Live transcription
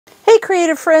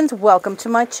creative friends, welcome to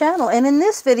my channel, and in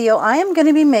this video I am going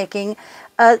to be making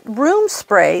a room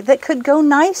spray that could go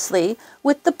nicely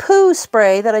with the poo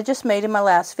spray that I just made in my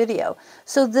last video.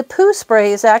 So the poo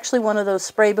spray is actually one of those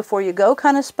spray before you go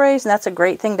kind of sprays, and that's a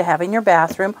great thing to have in your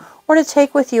bathroom or to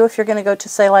take with you if you're going to go to,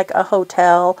 say, like a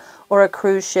hotel or a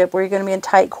cruise ship where you're going to be in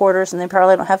tight quarters and they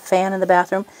probably don't have a fan in the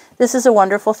bathroom. This is a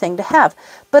wonderful thing to have.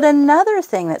 But another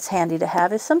thing that's handy to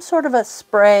have is some sort of a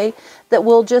spray that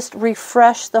will just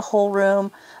refresh the whole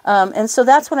room. And so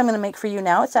that's what I'm going to make for you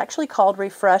now. It's actually called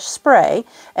Refresh Spray,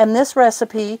 and this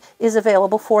recipe is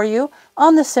available for you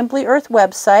on the Simply Earth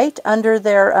website under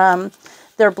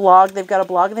their blog. They've got a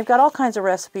blog and they've got all kinds of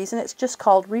recipes, and it's just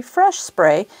called Refresh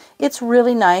Spray. It's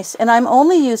really nice, and I'm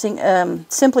only using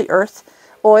Simply Earth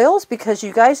oils because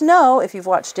you guys know, if you've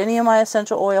watched any of my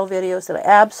essential oil videos, that I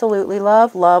absolutely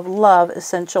love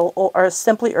essential or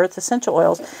Simply Earth essential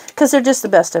oils because they're just the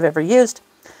best I've ever used.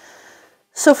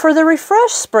 So for the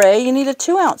Refresh Spray, you need a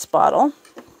 2-ounce bottle.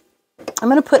 I'm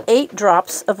going to put 8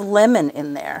 drops of lemon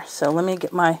in there. So let me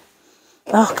get my,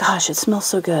 oh gosh, it smells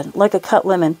so good, like a cut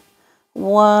lemon.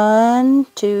 1,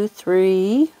 2,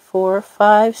 3, 4,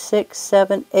 5, 6,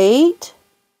 7, 8.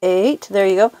 8, there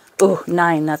you go. Oh,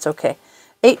 9, that's okay.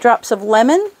 8 drops of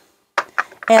lemon,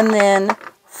 and then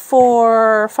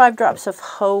 5 drops of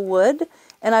hoe wood.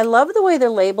 And I love the way their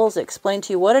labels explain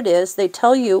to you what it is. They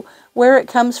tell you where it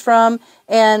comes from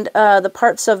and the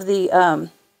parts of the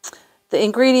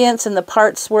ingredients and the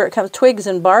parts where it comes, twigs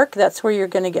and bark. That's where you're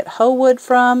going to get hoe wood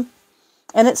from.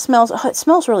 And it smells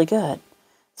really good.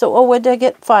 So, oh, what did I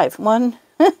get? 5. 1,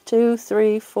 2,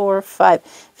 3, 4, 5.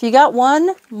 If you got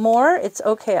one more, it's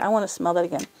okay. I want to smell that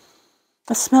again.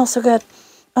 It smells so good.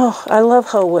 Oh, I love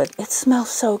hoe wood. It smells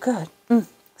so good.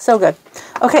 So good.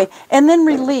 Okay, and then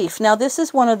Relief. Now, this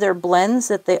is one of their blends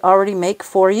that they already make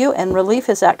for you, and Relief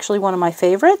is actually one of my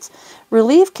favorites.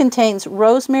 Relief contains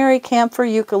rosemary, camphor,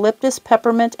 eucalyptus,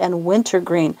 peppermint, and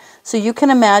wintergreen. So you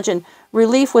can imagine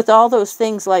Relief with all those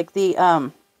things like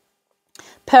the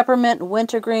peppermint,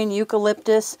 wintergreen,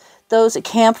 eucalyptus, those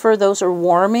camphor, those are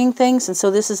warming things, and so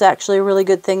this is actually a really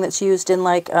good thing that's used in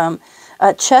like a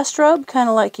chest rub, kind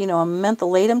of like, you know, a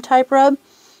mentholatum type rub.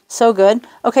 So good.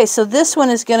 Okay, so this one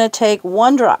is going to take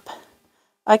 1 drop.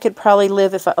 I could probably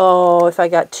live if I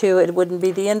got 2, it wouldn't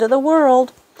be the end of the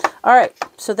world. All right,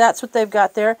 so that's what they've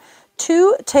got there.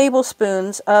 2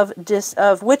 tablespoons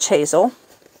of witch hazel,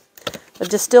 of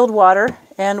distilled water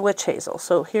and witch hazel.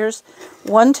 So here's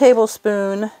 1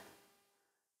 tablespoon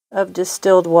of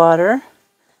distilled water.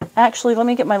 Actually, let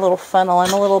me get my little funnel.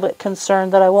 I'm a little bit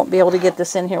concerned that I won't be able to get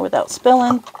this in here without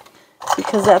spilling,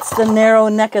 because that's the narrow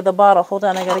neck of the bottle. Hold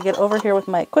on, I got to get over here with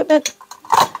my equipment.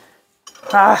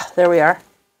 Ah, there we are.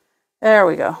 There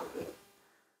we go.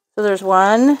 So there's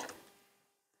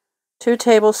 2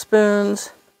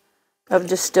 tablespoons of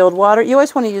distilled water. You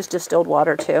always want to use distilled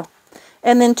water too.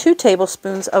 And then 2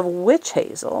 tablespoons of witch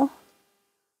hazel.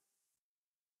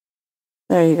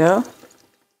 There you go.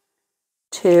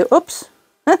 2, oops.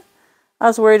 I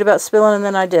was worried about spilling and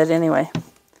then I did anyway.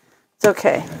 It's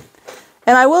okay.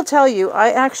 And I will tell you,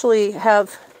 I actually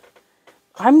have,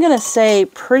 I'm going to say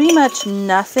pretty much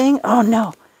nothing. Oh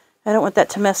no, I don't want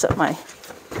that to mess up my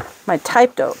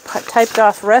typed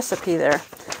off recipe there.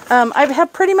 I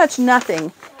have pretty much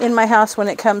nothing in my house when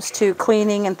it comes to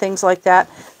cleaning and things like that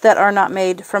that are not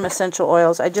made from essential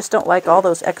oils. I just don't like all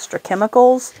those extra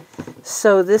chemicals.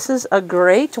 So this is a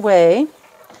great way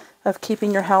of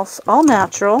keeping your house all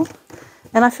natural.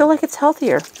 And I feel like it's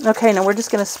healthier. Okay, now we're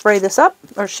just going to spray this up,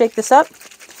 or shake this up.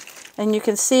 And you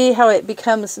can see how it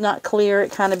becomes not clear.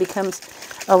 It kind of becomes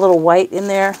a little white in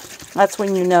there. That's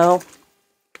when you know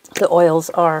the oils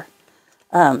are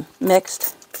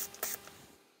mixed.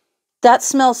 That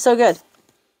smells so good.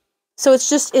 So it's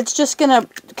just going to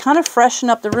kind of freshen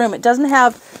up the room. It doesn't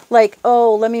have like,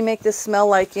 oh, let me make this smell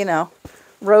like, you know,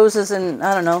 roses and,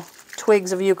 I don't know,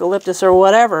 twigs of eucalyptus or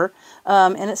whatever.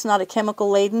 And it's not a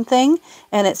chemical-laden thing,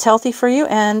 and it's healthy for you.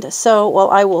 And so, well,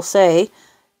 I will say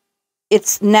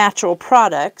it's natural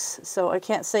products, so I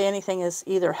can't say anything is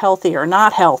either healthy or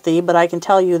not healthy, but I can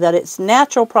tell you that it's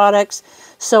natural products,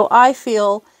 so I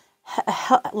feel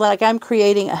like I'm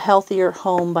creating a healthier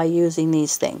home by using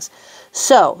these things.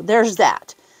 So, there's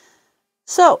that.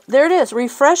 So, there it is,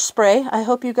 Refresh Spray. I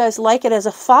hope you guys like it as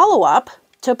a follow-up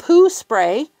to Poo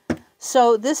Spray.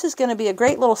 So this is going to be a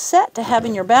great little set to have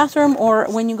in your bathroom or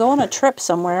when you go on a trip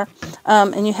somewhere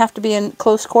and you have to be in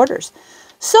close quarters.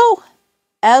 So,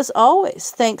 as always,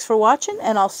 thanks for watching,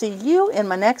 and I'll see you in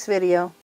my next video.